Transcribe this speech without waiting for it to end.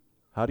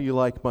How do you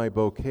like my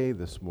bouquet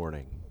this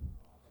morning?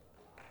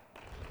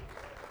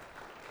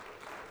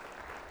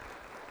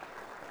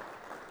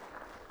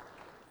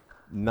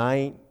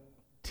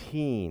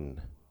 Nineteen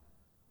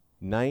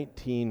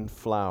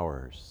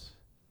flowers.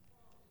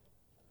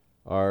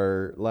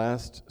 Our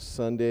last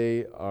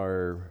Sunday,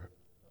 our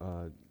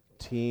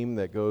team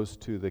that goes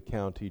to the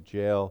county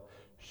jail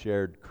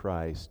shared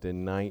Christ,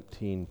 and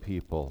 19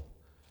 people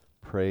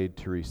prayed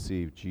to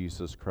receive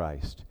Jesus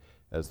Christ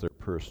as their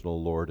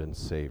personal Lord and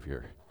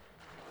Savior.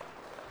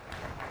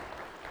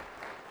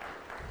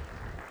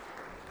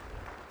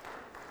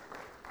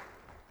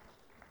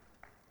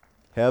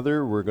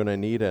 Heather, we're going to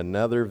need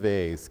another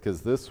vase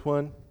because this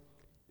one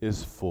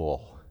is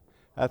full.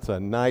 That's a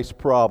nice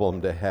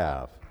problem to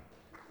have.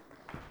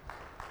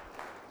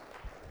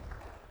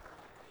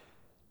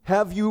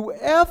 Have you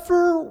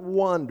ever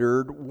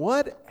wondered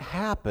what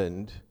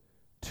happened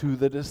to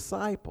the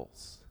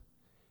disciples?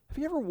 Have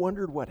you ever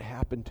wondered what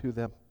happened to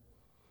them?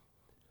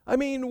 I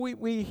mean,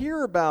 we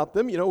hear about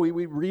them,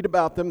 we read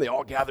about them. They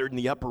all gathered in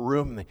the upper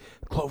room, and they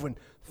cloven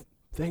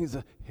things,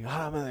 they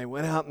got them, and they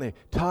went out and they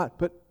taught.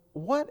 But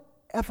what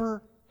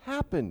ever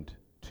happened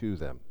to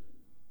them?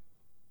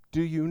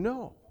 Do you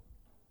know?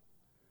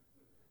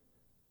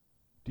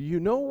 Do you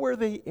know where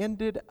they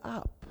ended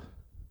up?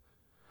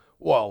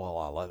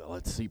 Well,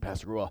 let's see,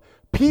 Pastor. Well,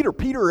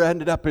 Peter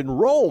ended up in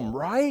Rome,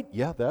 right?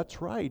 Yeah, that's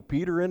right.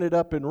 Peter ended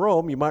up in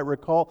Rome. You might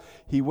recall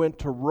he went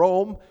to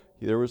Rome.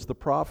 There was the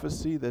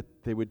prophecy that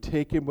they would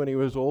take him when he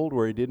was old,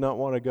 where he did not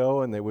want to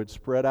go, and they would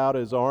spread out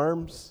his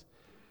arms.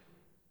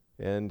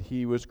 And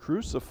he was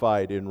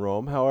crucified in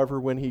Rome.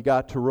 However, when he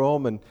got to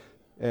Rome and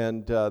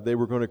they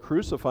were going to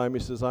crucify him, he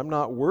says, "I'm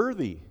not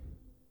worthy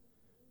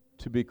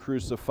to be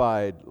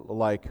crucified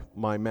like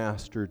my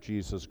master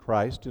Jesus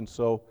Christ." And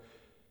so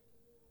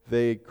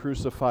they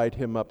crucified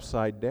him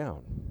upside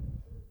down.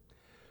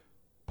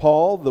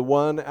 Paul, the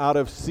one out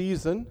of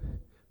season,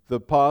 the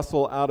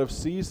apostle out of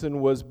season,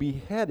 was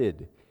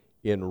beheaded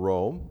in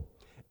Rome.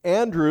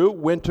 Andrew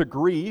went to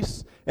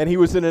Greece, and he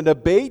was in a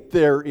debate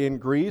there in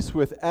Greece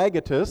with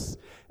Agatus.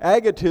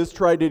 Agatus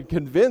tried to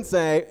convince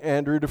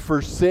Andrew to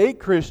forsake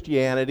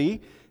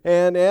Christianity,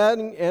 and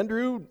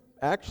Andrew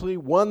actually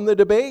won the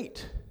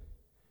debate.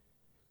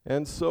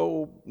 And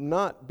so,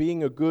 not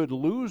being a good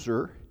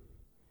loser,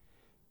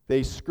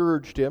 they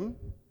scourged him,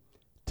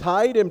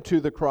 tied him to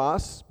the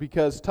cross,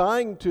 because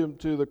tying him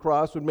to the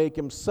cross would make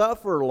him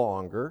suffer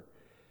longer.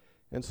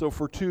 And so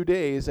for 2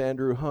 days,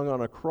 Andrew hung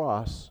on a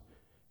cross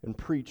and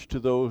preached to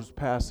those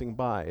passing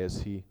by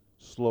as he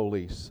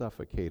slowly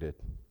suffocated.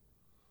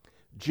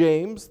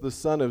 James, the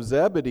son of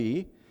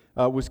Zebedee,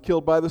 was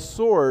killed by the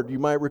sword. You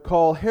might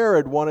recall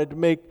Herod wanted to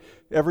make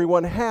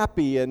everyone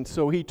happy, and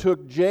so he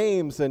took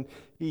James and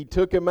he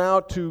took him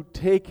out to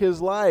take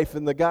his life.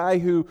 And the guy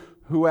who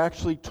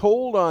actually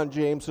told on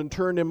James and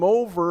turned him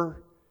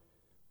over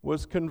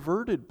was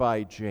converted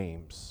by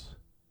James.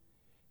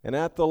 And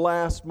at the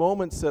last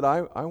moment said,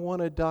 I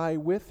want to die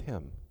with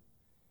him.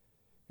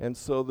 And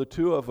so the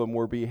two of them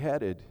were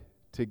beheaded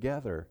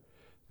together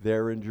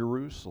there in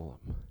Jerusalem.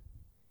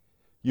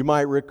 You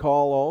might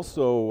recall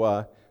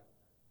also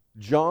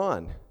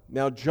John.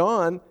 Now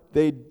John,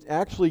 they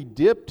actually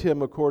dipped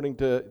him, according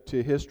to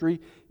history,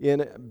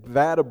 in a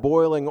vat of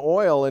boiling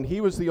oil, and he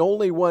was the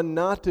only one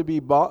not to be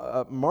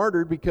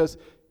martyred because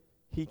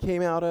he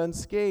came out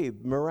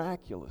unscathed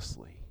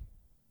miraculously.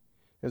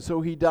 And so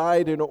he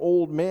died an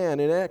old man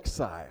in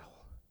exile.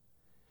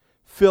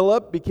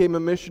 Philip became a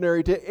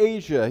missionary to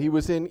Asia. He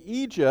was in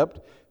Egypt,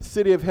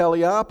 city of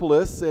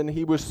Heliopolis, and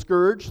he was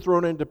scourged,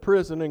 thrown into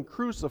prison, and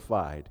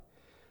crucified.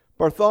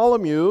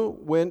 Bartholomew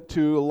went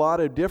to a lot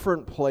of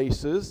different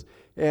places,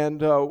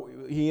 and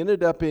he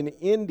ended up in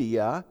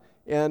India.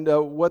 And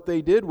what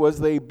they did was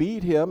they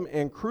beat him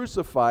and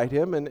crucified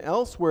him. And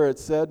elsewhere it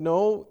said,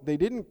 no, they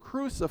didn't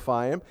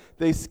crucify him.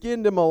 They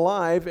skinned him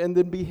alive and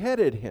then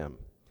beheaded him.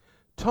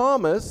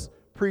 Thomas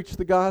preached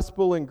the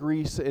gospel in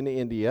Greece and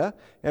India.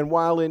 And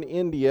while in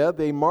India,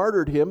 they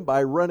martyred him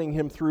by running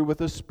him through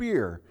with a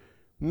spear.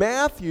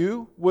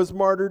 Matthew was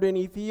martyred in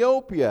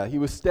Ethiopia. He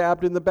was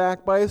stabbed in the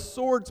back by a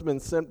swordsman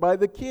sent by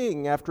the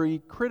king after he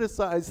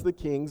criticized the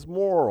king's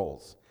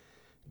morals.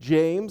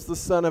 James, the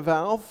son of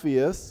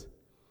Alphaeus,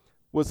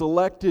 was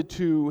elected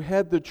to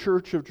head the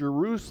church of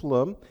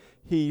Jerusalem.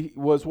 He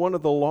was one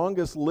of the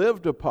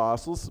longest-lived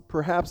apostles,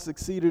 perhaps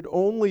succeeded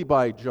only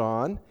by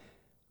John.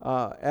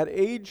 At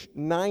age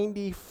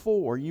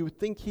 94, you would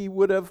think he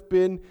would have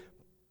been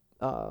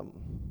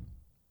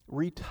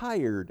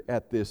retired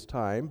at this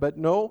time, but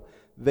no,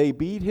 they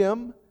beat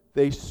him,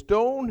 they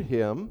stoned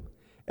him,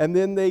 and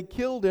then they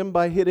killed him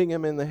by hitting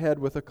him in the head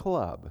with a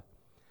club.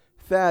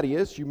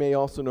 Thaddeus, you may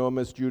also know him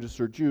as Judas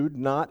or Jude,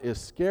 not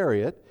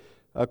Iscariot.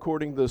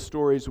 According to the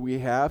stories we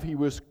have, he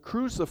was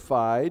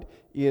crucified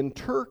in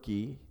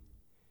Turkey,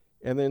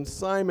 and then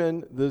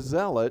Simon the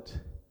Zealot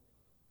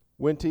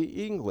went to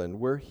England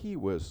where he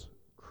was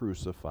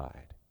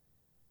crucified.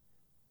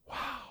 Wow.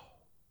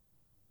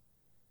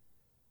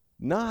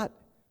 Not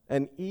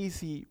an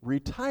easy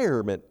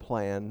retirement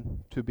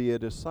plan to be a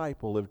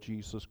disciple of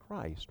Jesus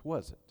Christ,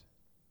 was it?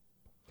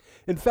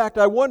 In fact,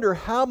 I wonder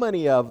how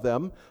many of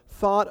them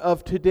thought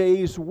of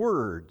today's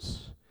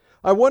words.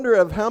 I wonder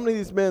of how many of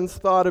these men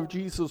thought of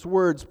Jesus'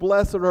 words,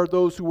 "Blessed are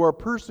those who are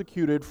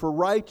persecuted for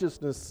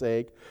righteousness'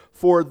 sake,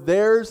 for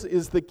theirs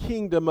is the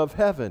kingdom of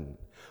heaven.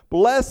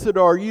 Blessed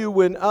are you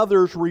when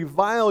others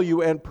revile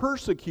you and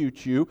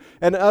persecute you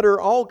and utter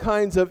all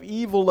kinds of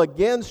evil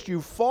against you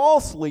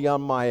falsely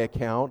on my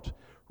account.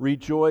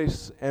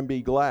 Rejoice and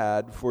be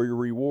glad, for your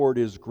reward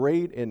is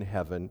great in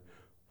heaven,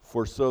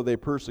 for so they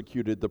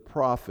persecuted the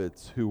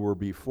prophets who were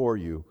before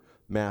you."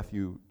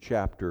 Matthew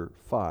chapter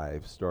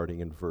 5, starting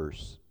in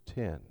verse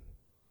 10.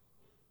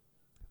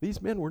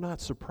 These men were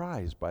not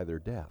surprised by their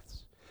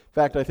deaths. In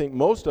fact, I think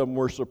most of them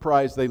were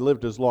surprised they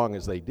lived as long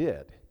as they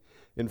did.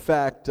 In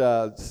fact,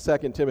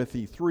 2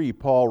 Timothy 3,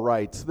 Paul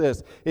writes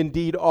this,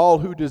 "Indeed, all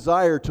who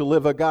desire to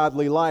live a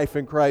godly life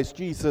in Christ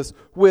Jesus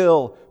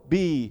will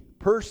be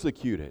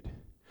persecuted."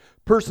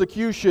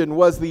 Persecution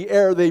was the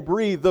air they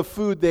breathed, the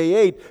food they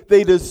ate.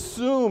 They'd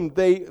assumed,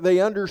 they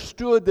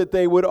understood that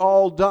they would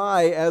all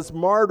die as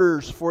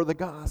martyrs for the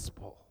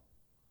gospel.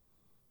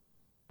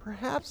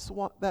 Perhaps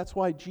that's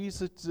why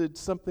Jesus did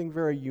something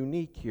very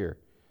unique here.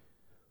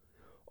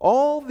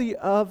 All the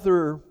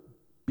other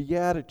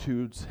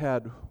Beatitudes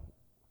had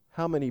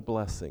how many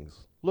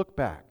blessings? Look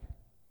back.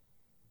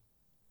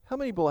 How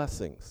many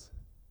blessings?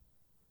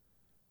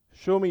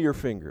 Show me your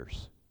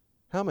fingers.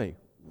 How many?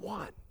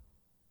 One.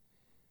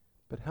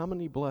 But how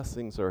many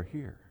blessings are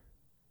here?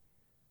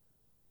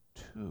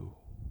 Two.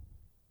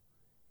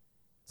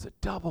 It's a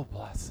double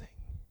blessing.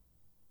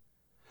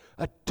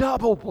 A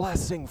double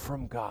blessing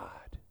from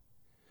God.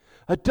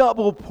 A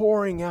double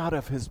pouring out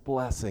of His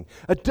blessing.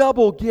 A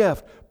double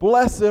gift.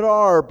 Blessed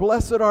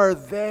are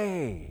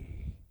they.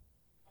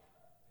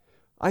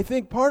 I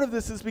think part of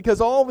this is because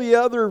all the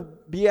other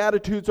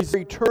Beatitudes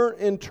are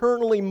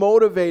internally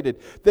motivated.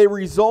 They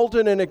result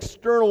in an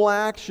external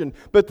action.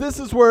 But this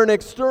is where an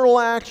external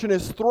action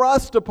is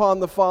thrust upon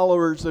the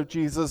followers of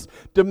Jesus,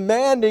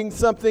 demanding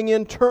something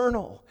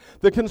internal.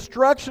 The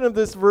construction of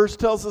this verse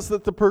tells us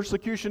that the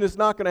persecution is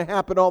not going to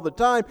happen all the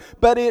time,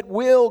 but it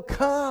will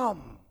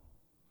come.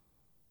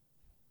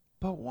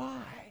 But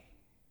why?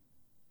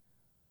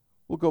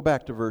 We'll go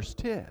back to verse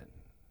 10.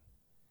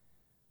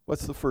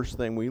 What's the first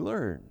thing we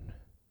learn?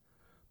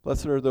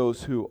 Blessed are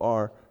those who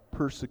are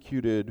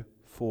persecuted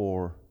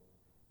for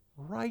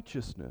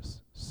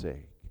righteousness'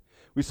 sake.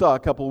 We saw a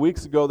couple of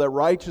weeks ago that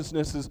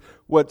righteousness is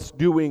what's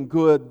doing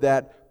good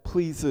that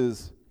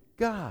pleases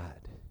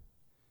God.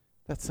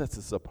 That sets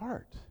us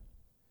apart.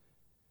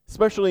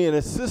 Especially in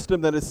a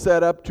system that is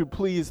set up to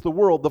please the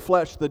world, the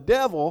flesh, the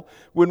devil.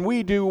 When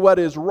we do what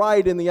is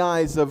right in the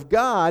eyes of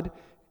God,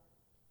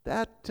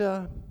 that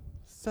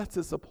sets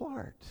us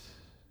apart.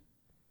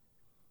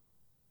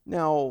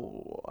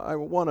 Now, I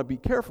want to be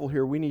careful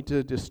here. We need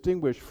to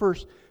distinguish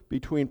first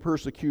between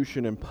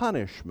persecution and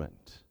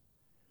punishment.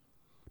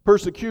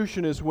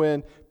 Persecution is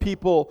when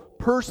people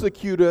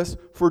persecute us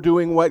for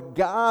doing what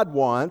God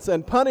wants,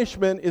 and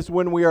punishment is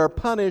when we are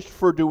punished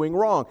for doing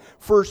wrong.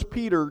 1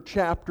 Peter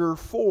chapter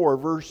 4,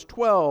 verse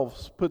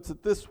 12 puts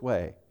it this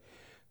way.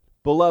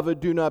 "Beloved,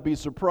 do not be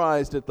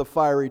surprised at the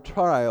fiery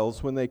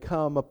trials when they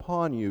come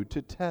upon you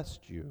to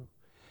test you,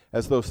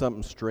 as though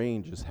something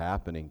strange is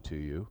happening to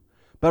you.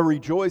 But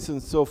rejoice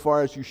insofar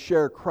as you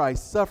share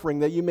Christ's suffering,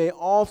 that you may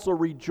also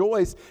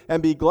rejoice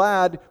and be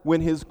glad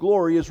when His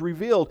glory is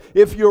revealed.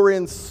 If you're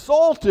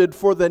insulted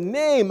for the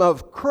name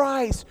of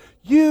Christ,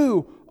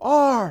 you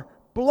are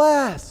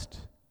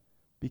blessed,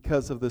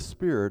 because of the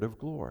Spirit of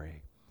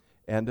glory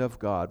and of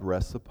God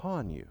rests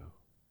upon you."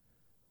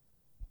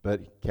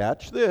 But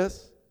catch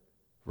this,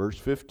 verse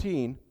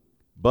 15,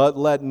 "But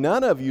let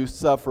none of you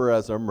suffer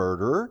as a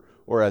murderer,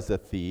 or as a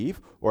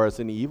thief, or as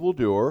an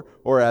evildoer,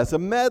 or as a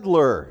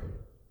meddler."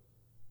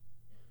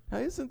 Now,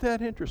 isn't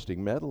that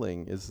interesting?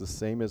 Meddling is the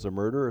same as a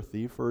murderer, a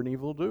thief, or an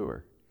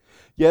evildoer.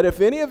 "Yet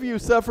if any of you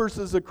suffers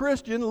as a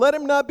Christian, let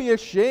him not be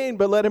ashamed,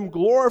 but let him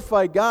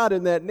glorify God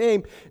in that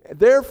name.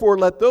 Therefore,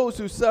 let those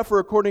who suffer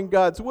according to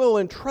God's will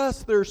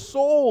entrust their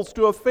souls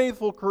to a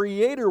faithful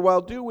Creator while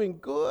doing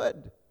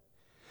good."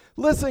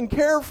 Listen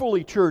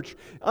carefully, church.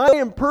 I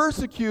am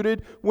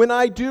persecuted when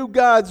I do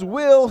God's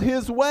will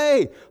His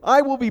way.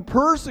 I will be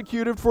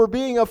persecuted for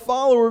being a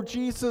follower of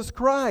Jesus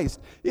Christ.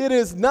 It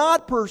is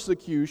not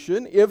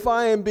persecution if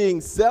I am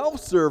being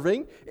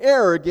self-serving,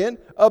 arrogant,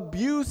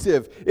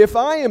 abusive. If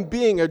I am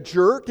being a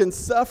jerk and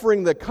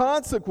suffering the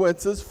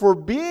consequences for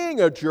being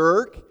a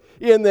jerk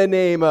in the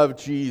name of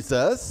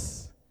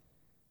Jesus,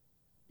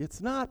 it's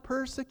not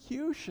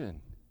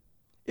persecution.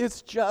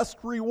 It's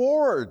just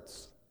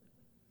rewards.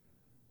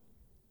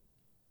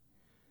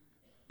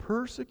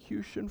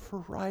 Persecution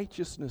for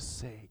righteousness'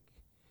 sake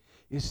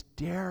is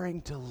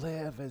daring to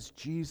live as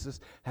Jesus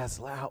has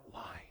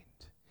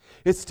outlined.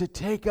 It's to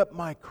take up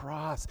my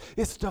cross.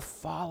 It's to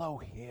follow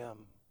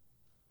Him.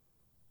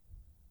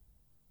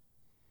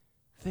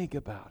 Think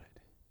about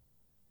it.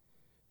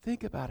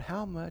 Think about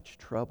how much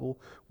trouble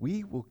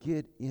we will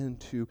get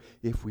into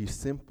if we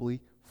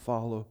simply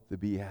follow the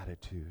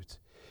Beatitudes.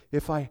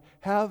 If I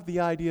have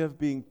the idea of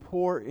being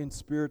poor in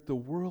spirit, the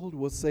world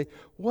will say,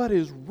 "What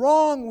is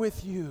wrong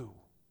with you?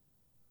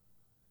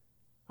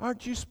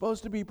 Aren't you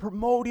supposed to be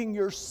promoting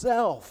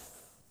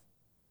yourself?"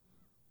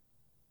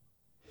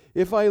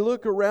 If I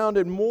look around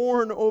and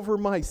mourn over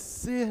my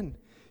sin,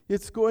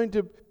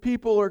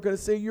 people are going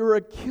to say, "You're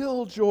a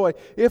killjoy."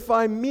 If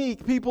I'm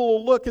meek, people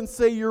will look and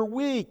say, "You're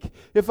weak."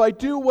 If I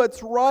do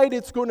what's right,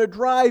 it's going to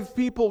drive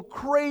people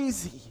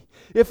crazy.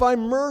 If I'm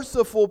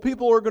merciful,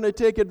 people are going to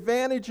take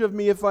advantage of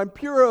me. If I'm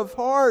pure of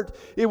heart,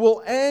 it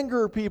will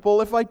anger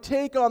people. If I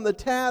take on the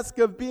task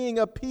of being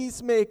a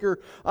peacemaker,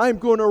 I'm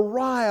going to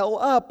rile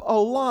up a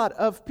lot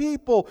of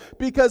people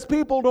because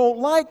people don't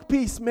like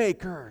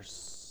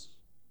peacemakers.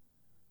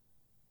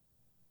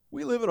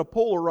 We live in a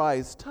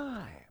polarized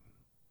time.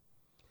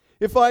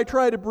 If I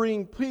try to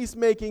bring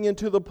peacemaking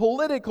into the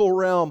political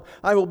realm,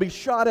 I will be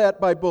shot at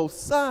by both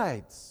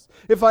sides.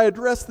 If I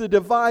address the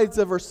divides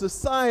of our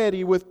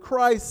society with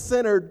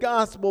Christ-centered,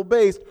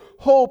 gospel-based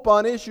hope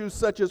on issues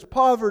such as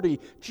poverty,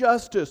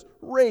 justice,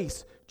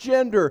 race,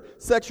 gender,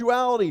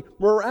 sexuality,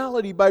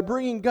 morality, by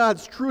bringing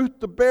God's truth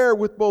to bear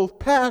with both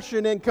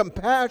passion and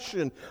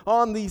compassion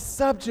on these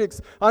subjects,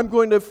 I'm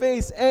going to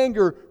face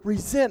anger,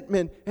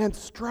 resentment, and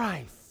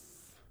strife.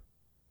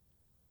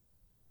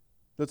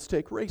 Let's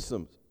take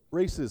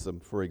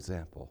racism, for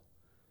example.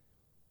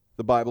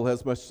 The Bible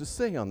has much to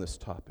say on this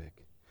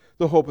topic.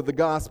 The hope of the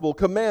gospel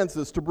commands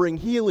us to bring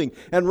healing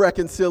and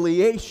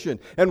reconciliation,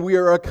 and we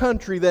are a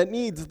country that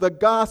needs the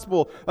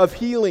gospel of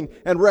healing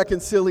and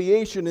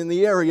reconciliation in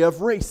the area of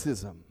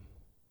racism.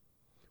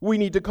 We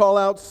need to call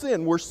out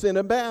sin where sin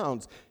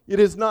abounds. It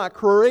is not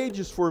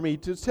courageous for me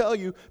to tell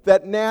you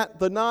that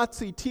the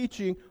Nazi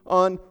teaching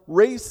on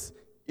race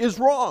is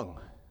wrong.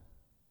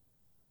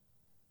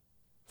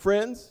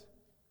 Friends,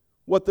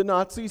 what the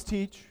Nazis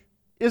teach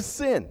is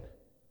sin.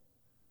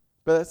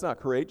 But that's not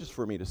courageous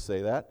for me to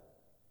say that.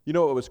 You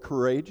know what was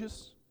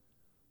courageous?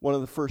 One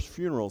of the first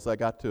funerals I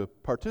got to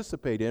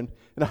participate in,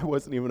 and I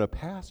wasn't even a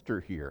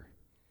pastor here.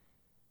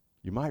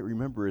 You might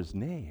remember his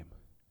name.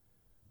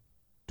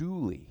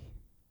 Dooley.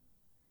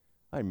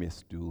 I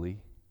miss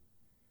Dooley.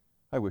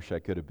 I wish I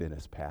could have been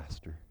his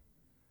pastor.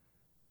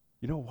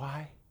 You know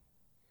why?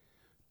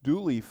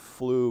 Dooley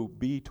flew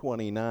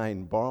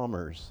B-29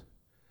 bombers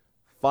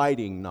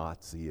fighting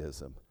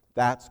Nazism.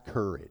 That's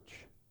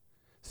courage.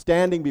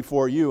 Standing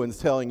before you and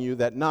telling you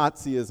that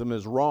Nazism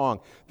is wrong,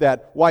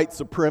 that white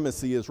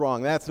supremacy is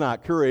wrong. That's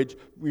not courage.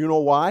 You know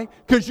why?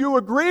 Because you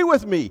agree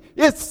with me.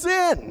 It's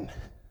sin.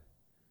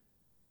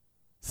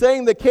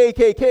 Saying the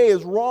KKK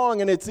is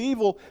wrong and it's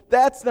evil,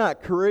 that's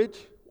not courage.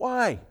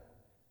 Why?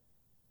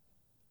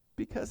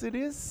 Because it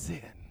is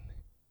sin.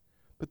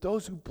 But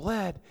those who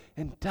bled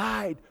and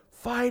died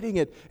fighting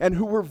it and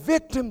who were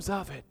victims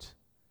of it,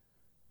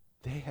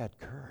 they had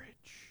courage.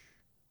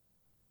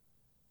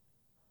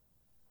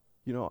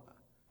 You know,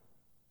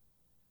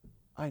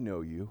 I know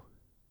you.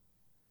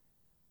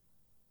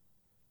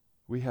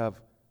 We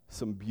have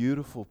some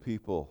beautiful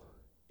people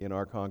in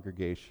our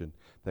congregation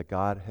that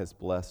God has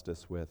blessed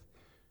us with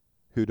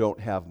who don't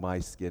have my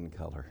skin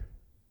color.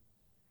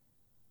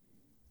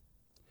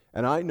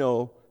 And I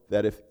know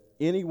that if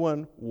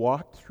anyone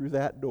walked through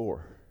that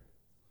door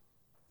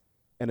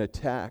and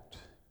attacked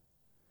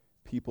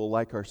people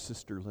like our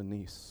sister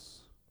Lenice,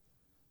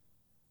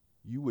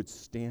 you would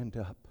stand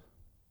up.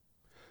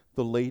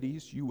 The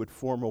ladies, you would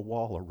form a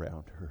wall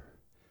around her.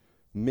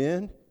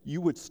 Men, you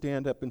would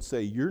stand up and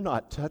say, "You're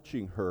not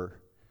touching her.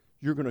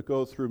 You're going to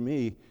go through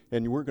me,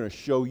 and we're going to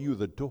show you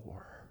the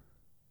door."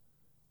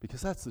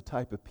 Because that's the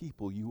type of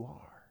people you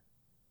are.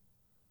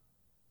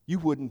 You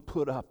wouldn't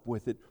put up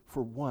with it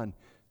for 1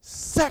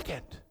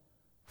 second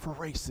for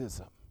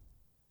racism.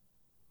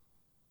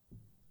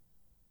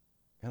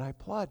 And I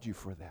applaud you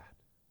for that.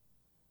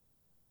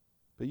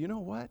 But you know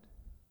what?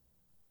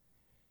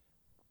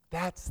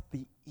 That's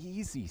the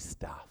easy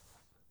stuff.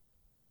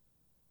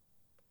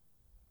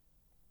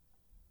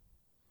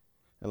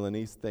 And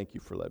Lenice, thank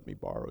you for letting me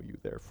borrow you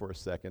there for a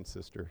second,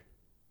 sister.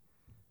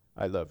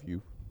 I love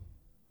you.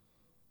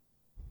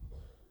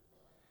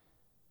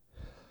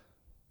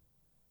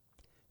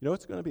 You know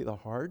what's going to be the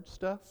hard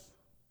stuff?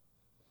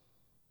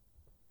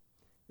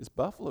 Is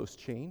Buffalo's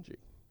changing.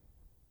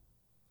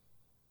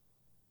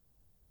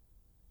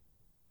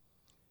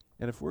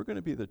 And if we're going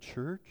to be the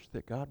church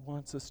that God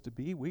wants us to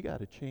be, we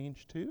got to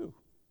change too.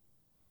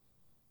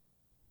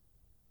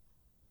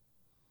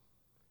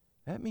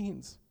 That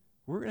means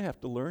we're going to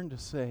have to learn to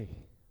say,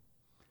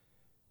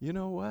 you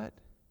know what?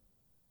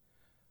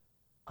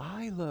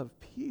 I love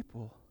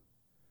people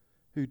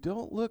who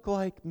don't look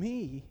like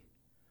me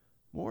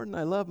more than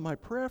I love my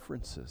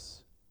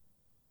preferences,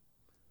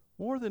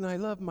 more than I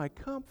love my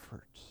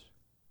comforts,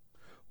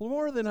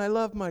 more than I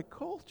love my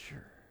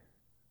culture.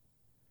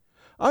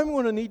 I'm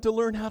going to need to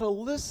learn how to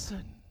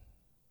listen.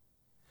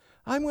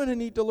 I'm going to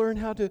need to learn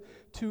how to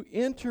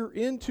enter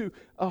into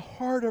a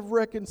heart of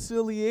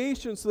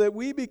reconciliation so that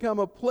we become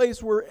a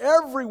place where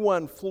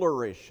everyone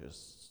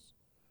flourishes,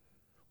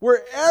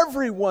 where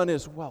everyone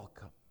is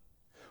welcome,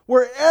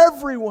 where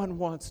everyone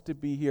wants to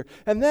be here.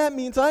 And that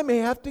means I may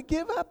have to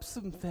give up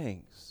some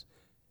things.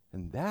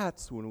 And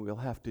that's when we'll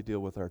have to deal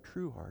with our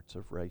true hearts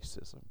of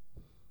racism.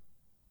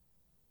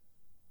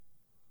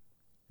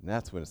 And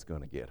that's when it's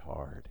going to get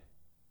hard.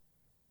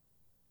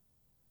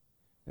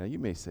 Now you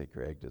may say,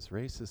 Greg, does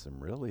racism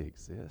really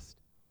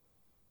exist?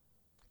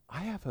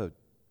 I have a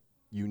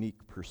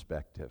unique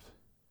perspective.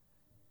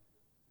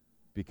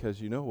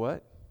 Because you know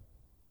what?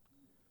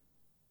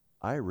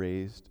 I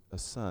raised a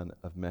son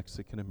of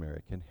Mexican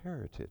American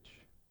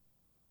heritage.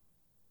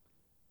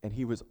 And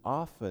he was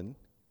often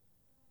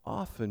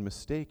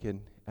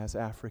mistaken as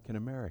African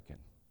American.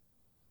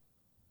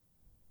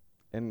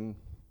 And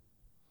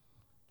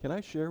can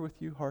I share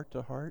with you heart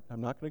to heart?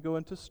 I'm not going to go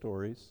into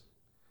stories.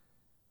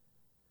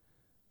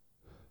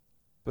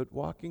 But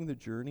walking the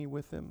journey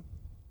with him,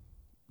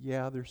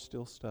 yeah, there's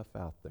still stuff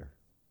out there.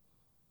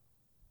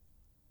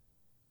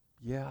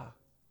 Yeah,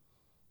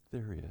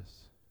 there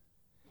is.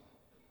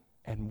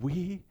 And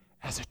we,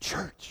 as a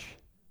church,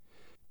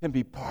 can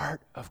be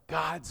part of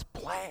God's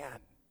plan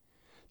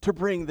to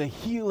bring the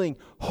healing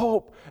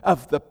hope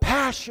of the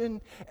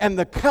passion and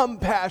the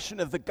compassion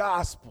of the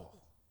gospel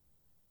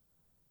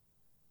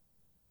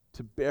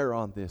to bear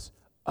on this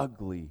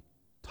ugly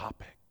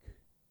topic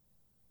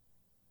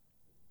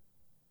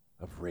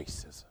of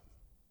racism.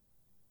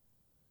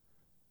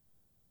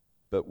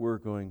 But we're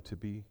going to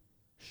be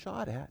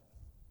shot at.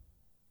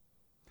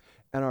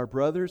 And our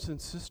brothers and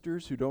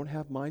sisters who don't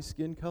have my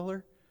skin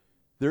color,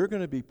 they're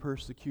going to be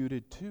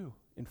persecuted too.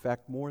 In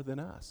fact, more than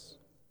us.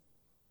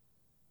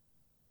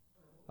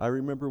 I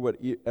remember what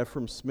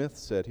Ephraim Smith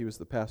said. He was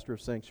the pastor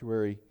of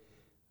Sanctuary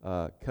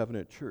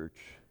Covenant Church.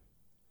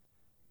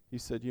 He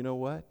said, you know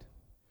what?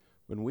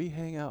 When we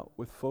hang out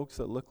with folks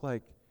that look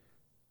like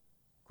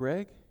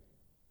Greg,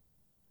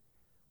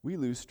 we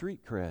lose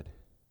street cred.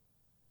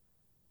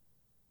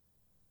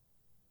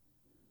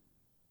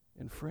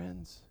 And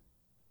friends,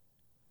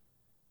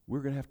 we're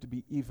going to have to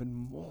be even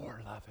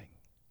more loving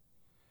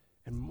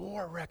and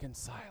more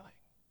reconciling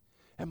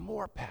and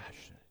more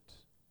passionate.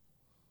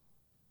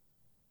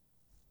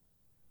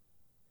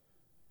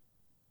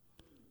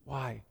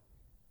 Why?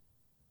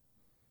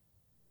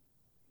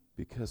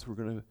 Because we're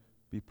going to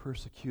be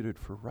persecuted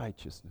for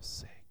righteousness'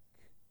 sake.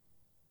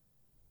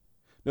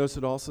 Notice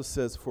it also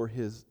says for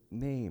his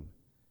name's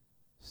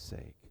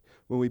sake.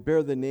 When we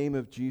bear the name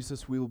of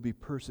Jesus, we will be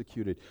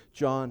persecuted.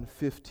 John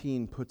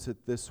 15 puts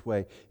it this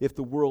way. If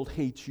the world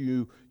hates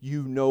you,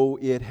 you know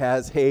it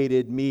has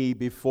hated me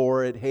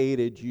before it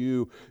hated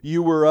you.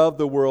 You were of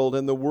the world,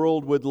 and the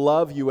world would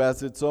love you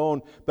as its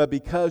own. But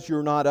because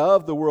you're not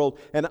of the world,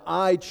 and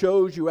I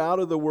chose you out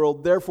of the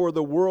world, therefore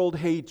the world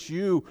hates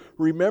you.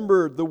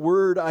 Remember the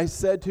word I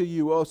said to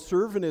you, a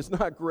servant is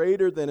not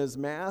greater than his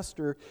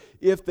master.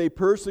 If they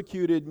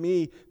persecuted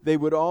me, they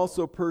would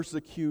also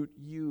persecute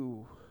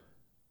you.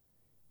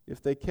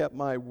 If they kept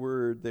my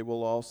word, they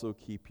will also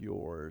keep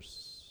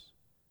yours.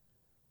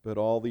 But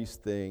all these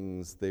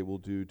things they will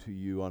do to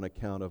you on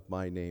account of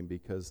my name,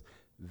 because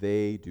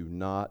they do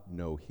not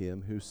know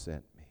him who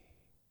sent me.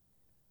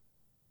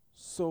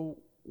 So,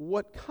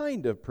 what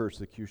kind of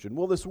persecution?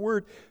 Well, this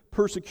word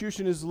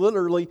persecution is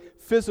literally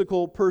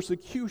physical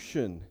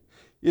persecution.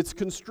 Its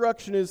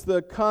construction is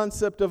the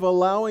concept of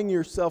allowing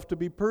yourself to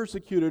be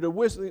persecuted, a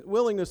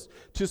willingness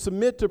to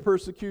submit to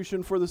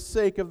persecution for the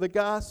sake of the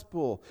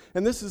gospel.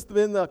 And this has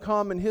been the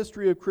common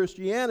history of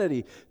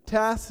Christianity.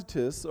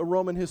 Tacitus, a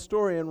Roman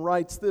historian,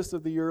 writes this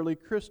of the early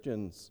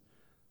Christians.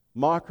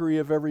 Mockery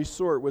of every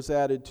sort was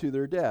added to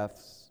their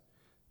deaths.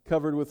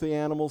 Covered with the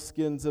animal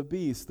skins of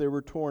beasts, they were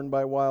torn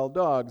by wild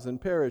dogs and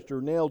perished,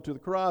 or nailed to the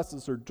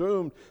crosses, or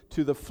doomed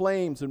to the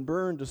flames and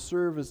burned to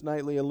serve as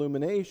nightly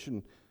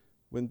illumination.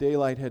 When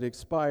daylight had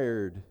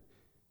expired,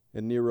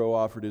 and Nero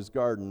offered his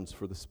gardens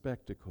for the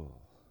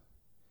spectacle.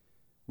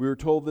 We are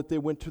told that they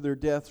went to their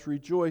deaths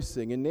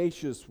rejoicing.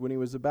 Ignatius, when he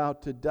was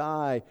about to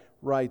die,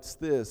 writes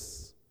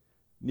this,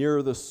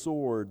 nearer the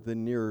sword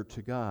than nearer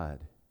to God,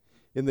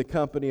 in the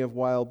company of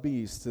wild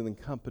beasts, in the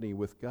company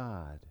with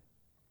God.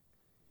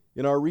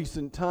 In our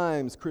recent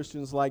times,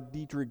 Christians like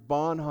Dietrich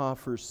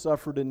Bonhoeffer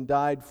suffered and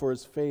died for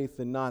his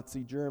faith in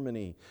Nazi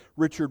Germany.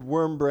 Richard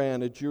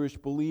Wurmbrand, a Jewish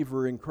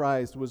believer in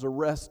Christ, was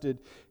arrested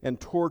and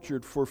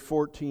tortured for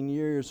 14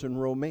 years in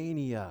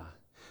Romania.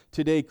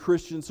 Today,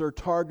 Christians are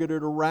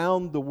targeted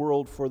around the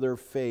world for their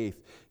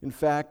faith. In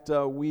fact,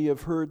 we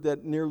have heard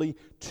that nearly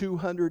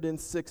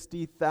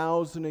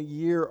 260,000 a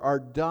year are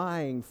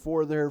dying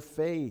for their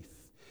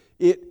faith.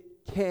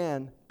 It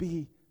can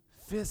be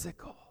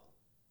physical.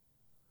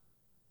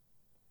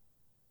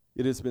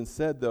 It has been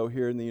said, though,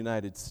 here in the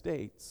United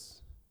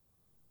States,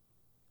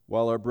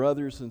 while our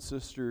brothers and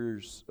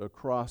sisters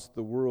across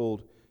the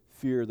world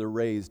fear the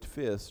raised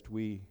fist,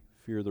 we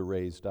fear the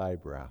raised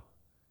eyebrow.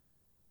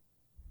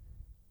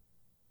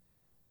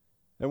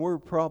 And we're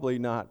probably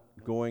not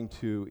going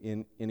to,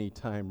 in any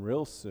time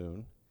real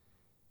soon,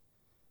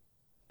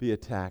 be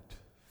attacked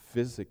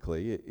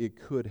physically. It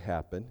could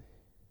happen.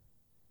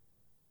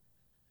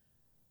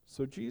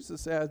 So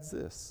Jesus adds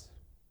this.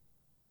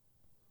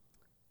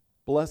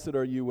 Blessed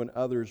are you when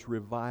others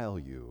revile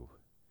you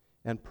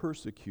and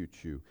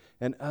persecute you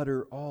and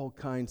utter all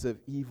kinds of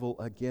evil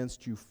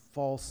against you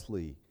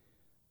falsely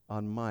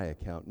on my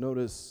account.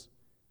 Notice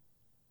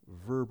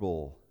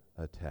verbal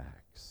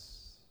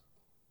attacks.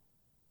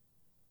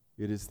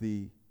 It is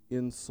the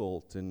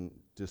insult and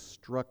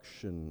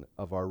destruction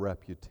of our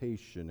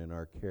reputation and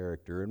our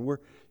character. And we're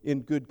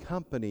in good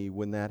company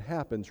when that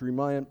happens.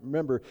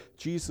 Remember,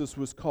 Jesus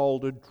was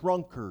called a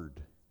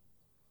drunkard,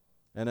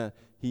 and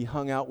he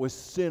hung out with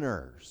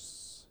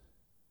sinners.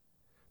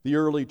 The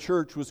early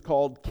church was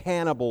called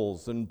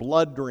cannibals and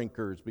blood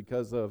drinkers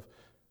because of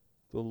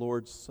the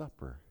Lord's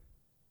Supper.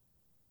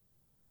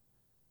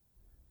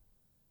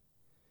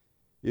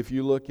 If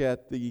you look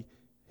at the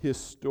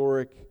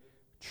historic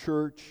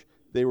church,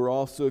 they were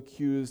also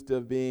accused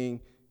of being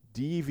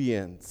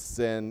deviants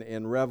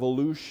and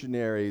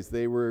revolutionaries.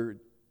 They were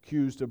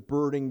accused of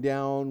burning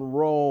down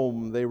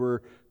Rome. They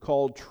were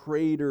called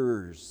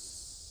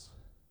traitors.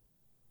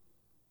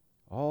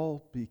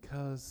 All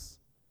because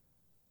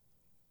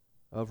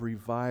of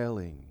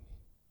reviling.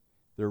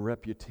 Their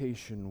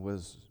reputation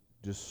was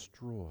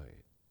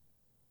destroyed.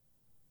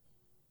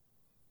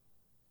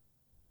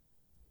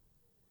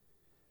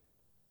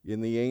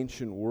 In the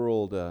ancient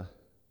world, a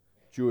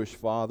Jewish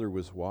father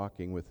was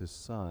walking with his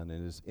son,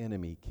 and his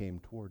enemy came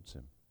towards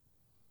him.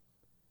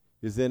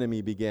 His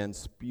enemy began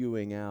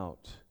spewing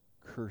out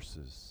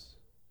curses.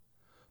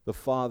 The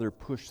father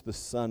pushed the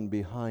son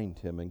behind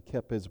him and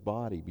kept his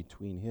body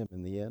between him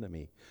and the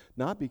enemy.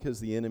 Not because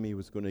the enemy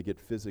was going to get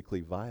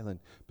physically violent,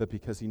 but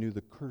because he knew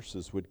the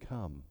curses would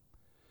come.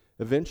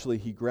 Eventually,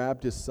 he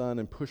grabbed his son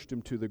and pushed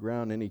him to the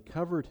ground, and he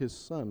covered his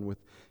son with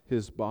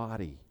his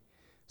body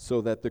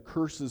so that the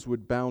curses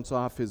would bounce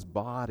off his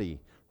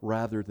body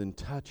rather than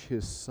touch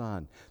his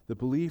son. The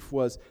belief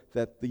was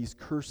that these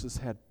curses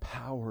had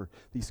power.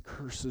 These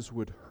curses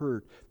would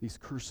hurt. These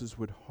curses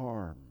would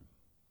harm.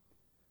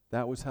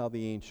 That was how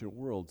the ancient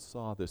world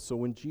saw this. So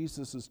when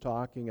Jesus is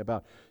talking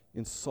about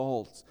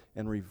insults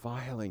and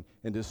reviling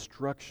and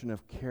destruction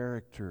of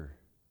character,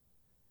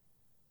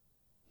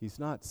 he's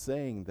not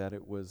saying that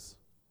it was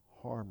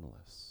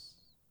harmless.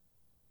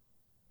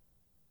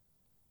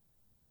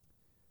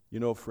 You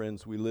know,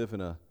 friends, we live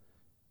in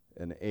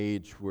an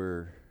age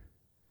where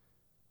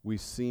we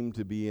seem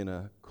to be in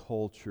a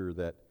culture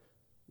that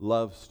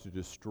loves to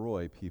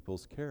destroy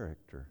people's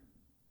character.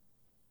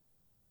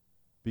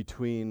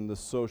 Between the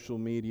social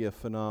media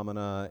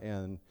phenomena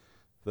and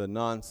the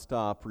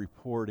nonstop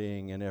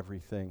reporting and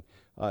everything,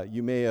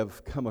 you may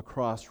have come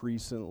across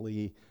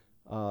recently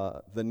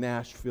the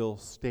Nashville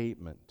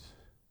Statement.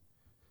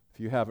 If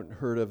you haven't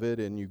heard of it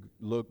and you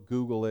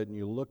Google it and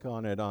you look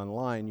on it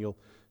online,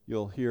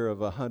 you'll hear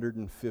of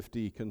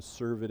 150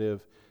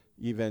 conservative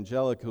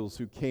evangelicals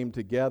who came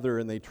together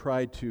and they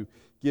tried to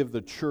give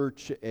the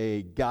church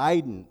a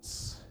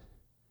guidance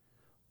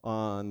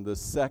on the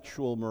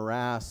sexual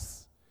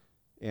morass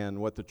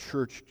and what the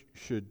church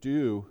should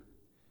do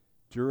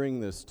during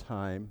this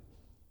time.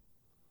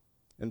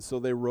 And so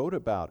they wrote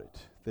about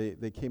it.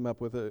 They came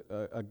up with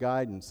a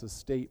guidance, a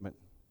statement.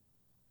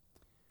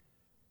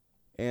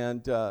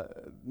 And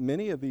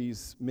many of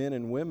these men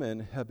and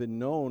women have been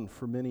known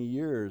for many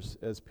years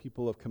as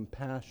people of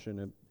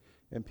compassion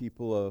and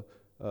people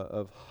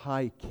of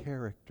high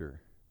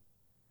character.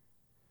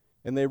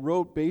 And they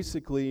wrote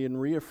basically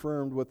and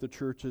reaffirmed what the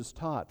church has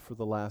taught for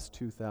the last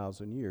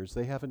 2,000 years.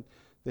 They haven't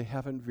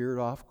veered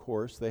off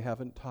course. They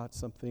haven't taught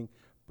something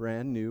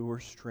brand new or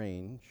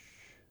strange.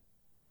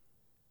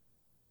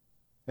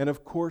 And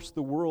of course,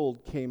 the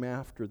world came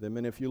after them.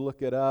 And if you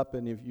look it up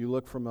and if you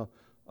look from a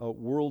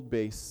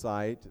world-based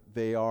site,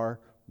 they are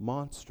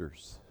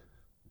monsters.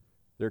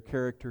 Their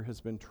character has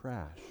been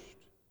trashed.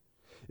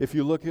 If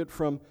you look at it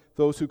from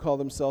those who call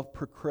themselves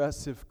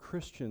progressive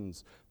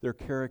Christians, their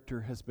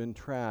character has been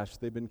trashed.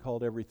 They've been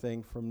called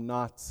everything from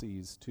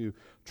Nazis to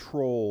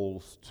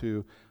trolls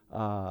to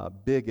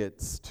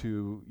bigots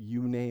to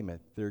you name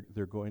it.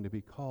 They're going to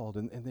be called.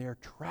 And they are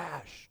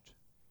trashed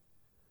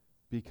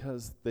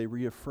because they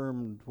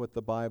reaffirmed what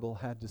the Bible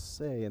had to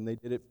say, and they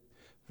did it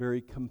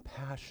very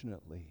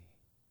compassionately.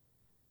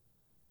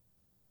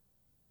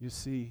 You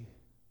see,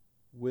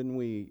 when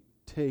we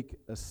take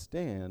a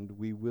stand,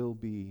 we will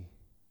be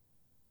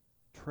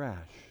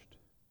trashed.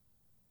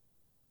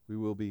 We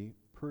will be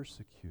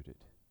persecuted.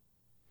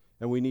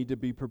 And we need to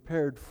be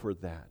prepared for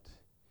that.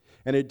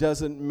 And it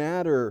doesn't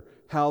matter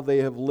how they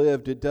have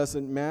lived. It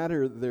doesn't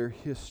matter their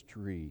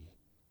history.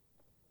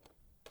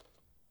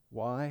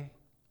 Why?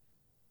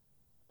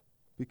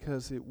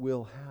 Because it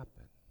will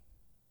happen.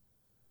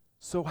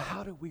 So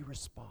how do we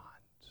respond?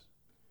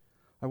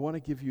 I want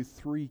to give you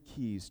 3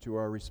 keys to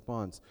our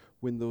response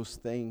when those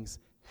things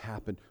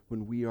happen,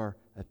 when we are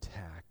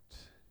attacked.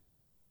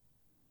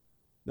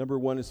 Number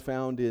 1 is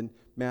found in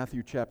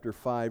Matthew chapter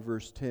 5,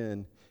 verse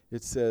 10.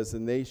 It says,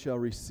 "And they shall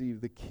receive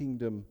the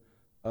kingdom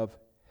of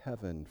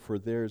heaven, for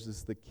theirs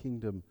is the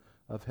kingdom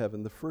of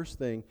heaven." The first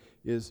thing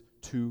is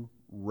to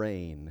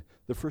reign.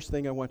 The first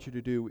thing I want you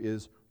to do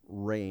is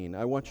reign.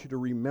 I want you to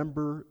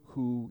remember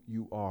who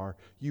you are.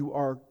 You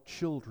are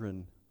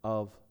children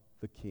of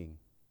the king.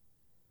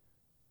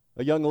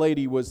 A young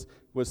lady was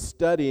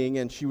studying,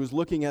 and she was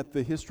looking at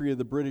the history of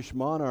the British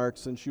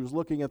monarchs, and she was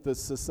looking at the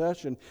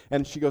succession,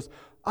 and she goes,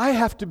 I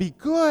have to be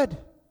good.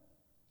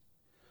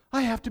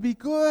 I have to be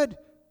good.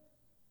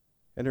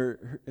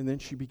 And then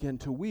she began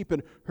to weep,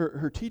 and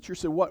her teacher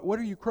said, what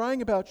are you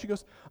crying about? She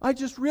goes, I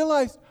just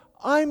realized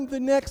I'm the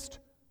next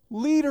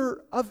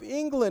leader of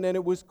England, and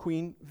it was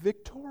Queen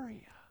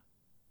Victoria.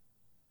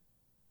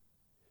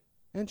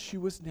 And she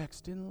was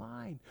next in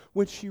line.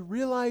 When she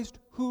realized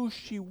who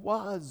she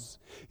was,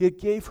 it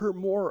gave her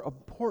more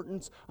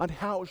importance on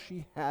how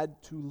she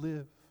had to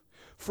live.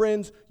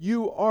 Friends,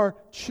 you are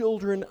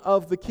children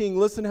of the King.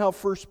 Listen how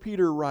 1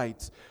 Peter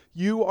writes.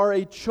 You are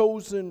a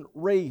chosen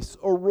race,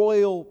 a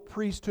royal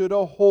priesthood,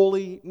 a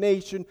holy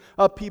nation,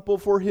 a people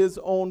for His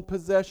own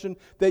possession,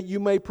 that you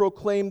may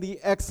proclaim the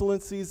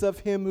excellencies of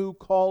Him who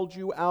called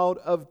you out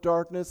of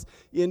darkness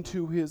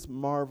into His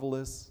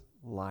marvelous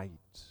light.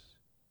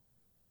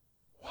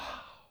 Wow.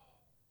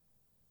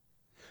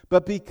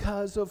 But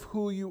because of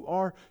who you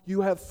are,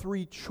 you have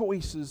three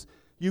choices.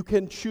 You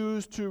can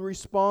choose to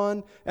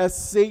respond as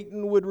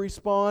Satan would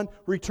respond,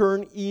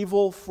 return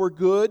evil for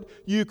good.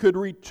 You could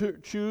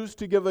choose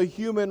to give a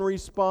human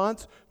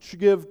response, to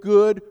give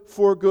good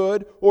for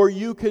good. Or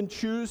you can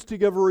choose to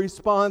give a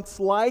response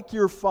like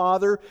your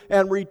Father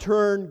and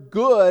return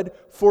good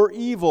for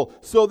evil.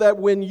 So that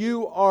when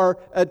you are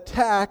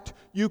attacked,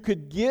 you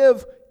could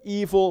give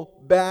evil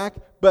back.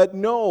 But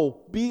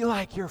no, be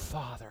like your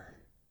Father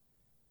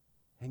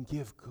and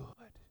give good.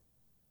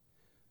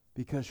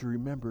 Because you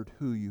remembered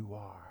who you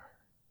are.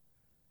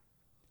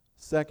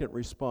 Second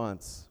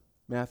response,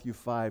 Matthew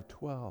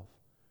 5:12.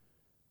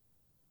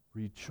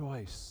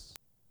 Rejoice.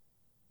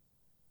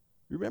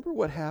 Remember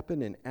what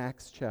happened in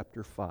Acts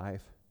chapter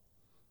 5?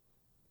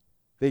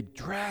 They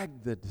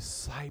dragged the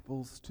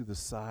disciples to the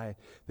side.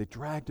 They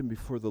dragged them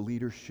before the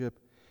leadership,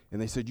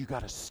 and they said, you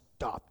got to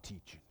stop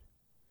teaching.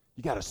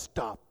 You got to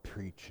stop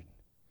preaching.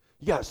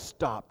 You got to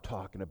stop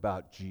talking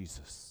about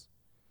Jesus.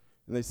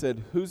 And they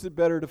said, who's it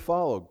better to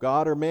follow,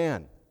 God or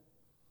man?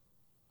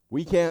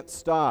 We can't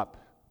stop.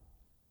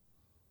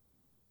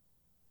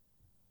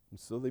 And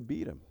so they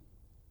beat him,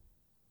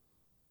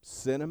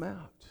 sent him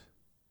out.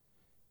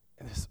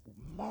 And this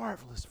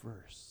marvelous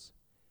verse.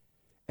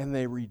 And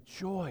they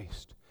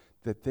rejoiced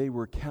that they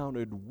were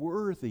counted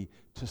worthy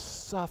to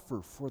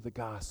suffer for the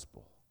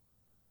gospel.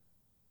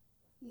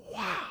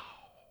 Wow.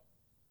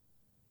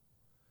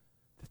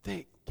 That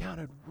they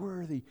counted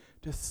worthy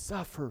to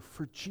suffer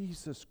for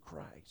Jesus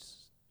Christ.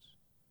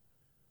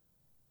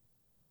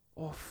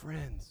 Oh,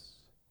 friends,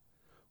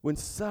 when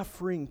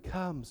suffering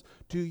comes,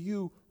 do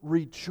you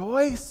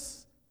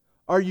rejoice?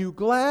 Are you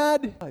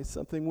glad?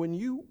 Something when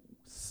you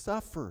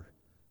suffer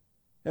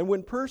and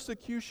when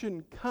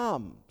persecution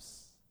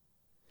comes,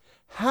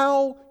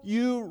 how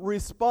you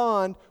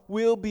respond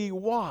will be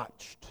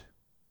watched.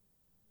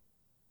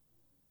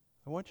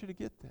 I want you to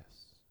get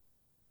this.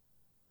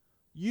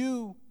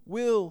 You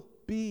will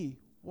be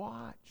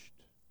watched.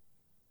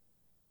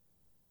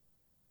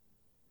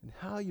 And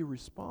how you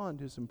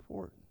respond is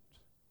important.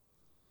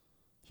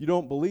 If you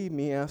don't believe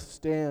me, ask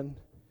Stan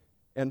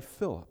and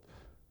Philip.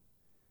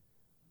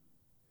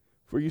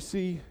 For you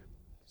see,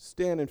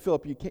 Stan and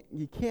Philip,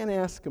 you can't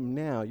ask them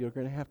now. You're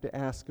going to have to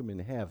ask them in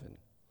heaven.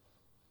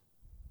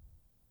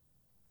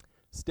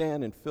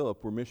 Stan and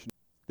Philip were missionaries.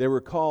 They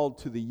were called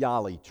to the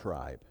Yali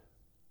tribe.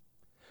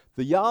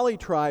 The Yali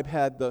tribe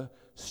had the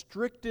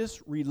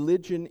strictest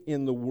religion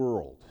in the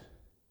world.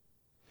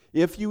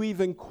 If you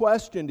even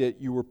questioned it,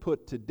 you were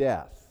put to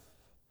death.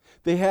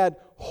 They had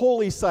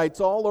holy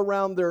sites all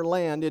around their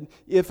land, and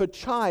if a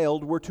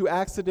child were to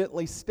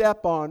accidentally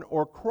step on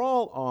or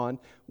crawl on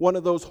one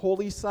of those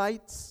holy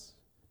sites,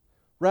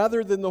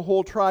 rather than the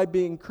whole tribe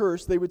being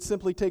cursed, they would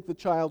simply take the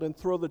child and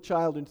throw the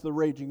child into the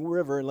raging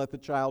river and let the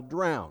child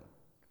drown.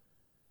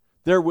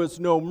 There was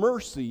no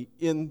mercy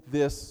in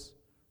this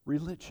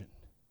religion.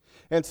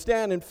 And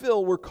Stan and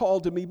Phil were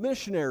called to be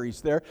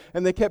missionaries there,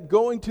 and they kept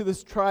going to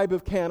this tribe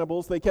of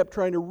cannibals. They kept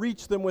trying to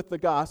reach them with the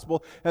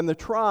gospel, and the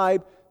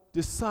tribe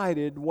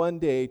decided one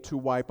day to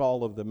wipe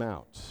all of them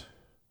out.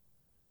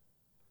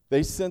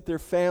 They sent their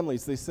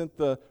families, they sent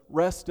the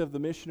rest of the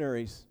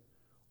missionaries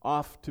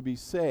off to be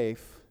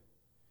safe,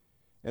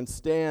 and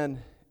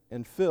Stan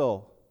and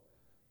Phil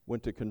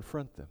went to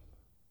confront them.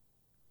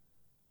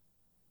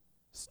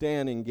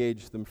 Stan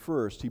engaged them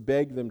first. He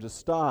begged them to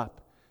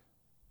stop.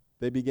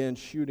 They began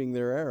shooting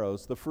their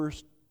arrows. The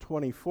first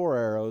 24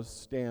 arrows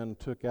Stan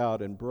took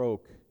out and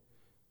broke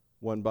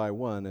one by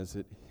one as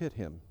it hit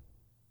him.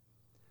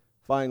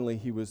 Finally,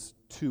 he was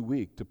too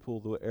weak to pull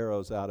the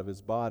arrows out of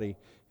his body,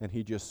 and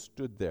he just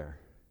stood there.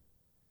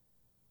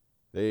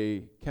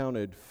 They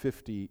counted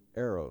 50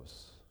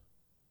 arrows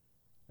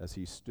as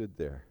he stood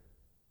there,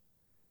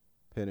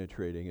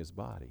 penetrating his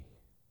body.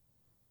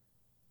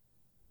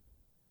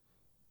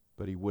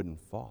 But he wouldn't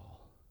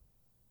fall.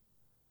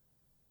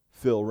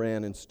 Phil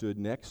ran and stood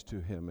next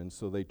to him, and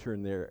so they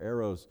turned their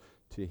arrows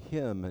to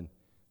him, and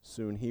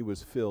soon he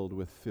was filled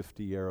with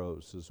 50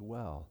 arrows as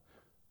well.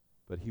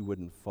 But he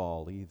wouldn't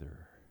fall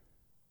either.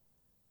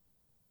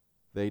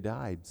 They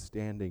died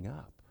standing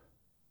up.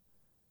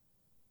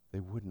 They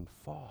wouldn't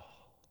fall.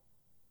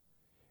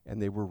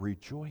 And they were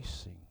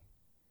rejoicing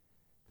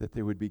that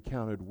they would be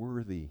counted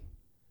worthy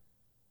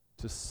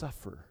to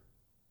suffer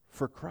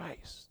for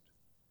Christ.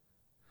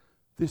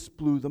 This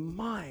blew the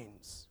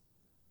minds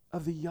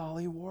of the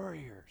Yali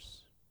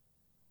warriors.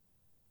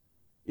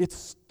 It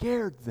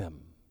scared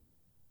them.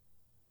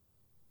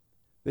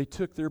 They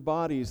took their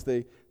bodies,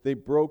 they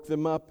broke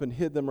them up and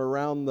hid them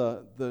around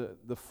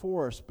the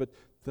forest, but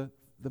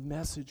the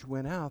message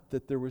went out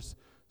that there was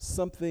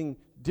something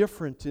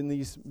different in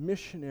these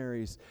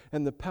missionaries,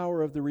 and the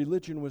power of the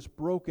religion was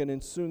broken,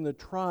 and soon the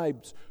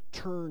tribes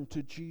turned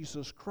to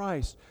Jesus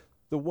Christ,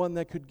 the one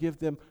that could give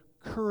them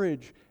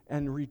courage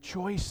and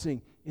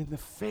rejoicing in the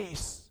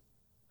face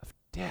of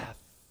death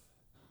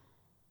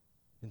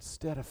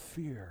instead of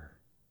fear.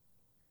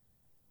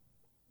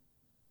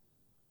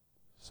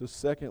 So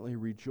secondly,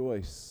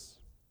 rejoice.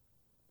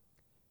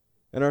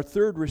 And our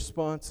third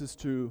response is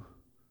to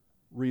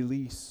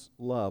release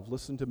love.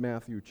 Listen to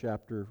Matthew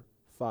chapter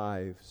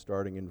 5,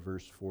 starting in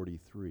verse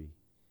 43.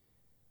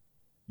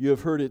 You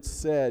have heard it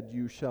said,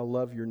 you shall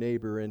love your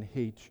neighbor and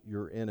hate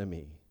your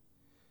enemy.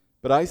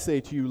 But I say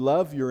to you,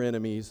 love your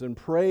enemies and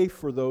pray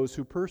for those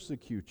who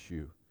persecute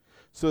you.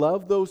 So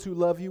love those who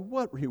love you.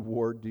 What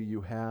reward do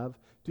you have?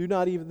 Do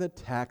not even the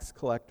tax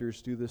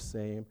collectors do the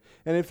same?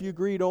 And if you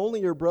greet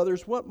only your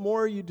brothers, what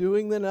more are you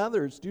doing than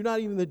others? Do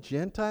not even the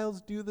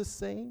Gentiles do the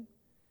same?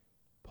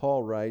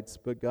 Paul writes,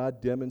 but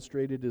God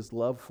demonstrated his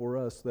love for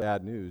us.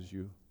 Bad news,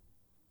 you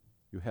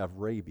have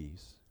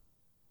rabies.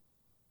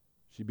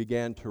 She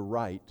began to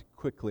write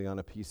quickly on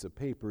a piece of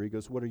paper. He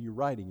goes, what are you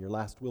writing, your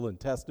last will and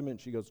testament?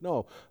 She goes,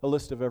 no, a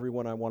list of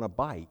everyone I want to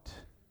bite.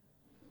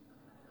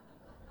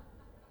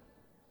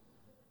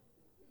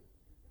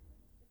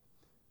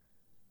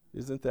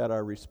 Isn't that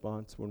our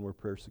response when we're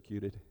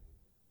persecuted?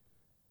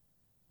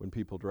 When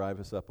people drive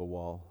us up a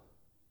wall?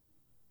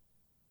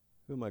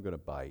 Who am I going to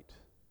bite?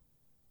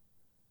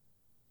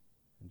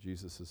 And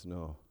Jesus says,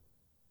 no.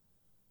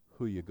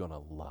 Who are you going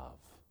to love?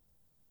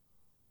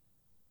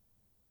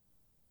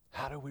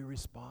 How do we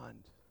respond?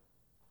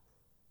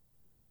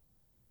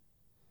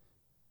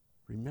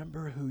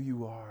 Remember who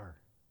you are.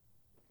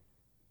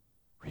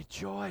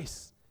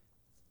 Rejoice.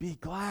 Be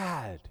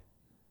glad.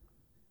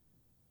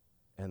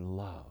 And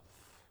love.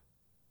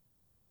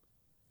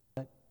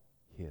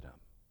 Hit him.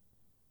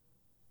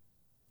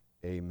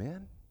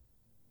 Amen.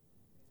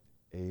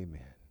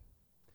 Amen.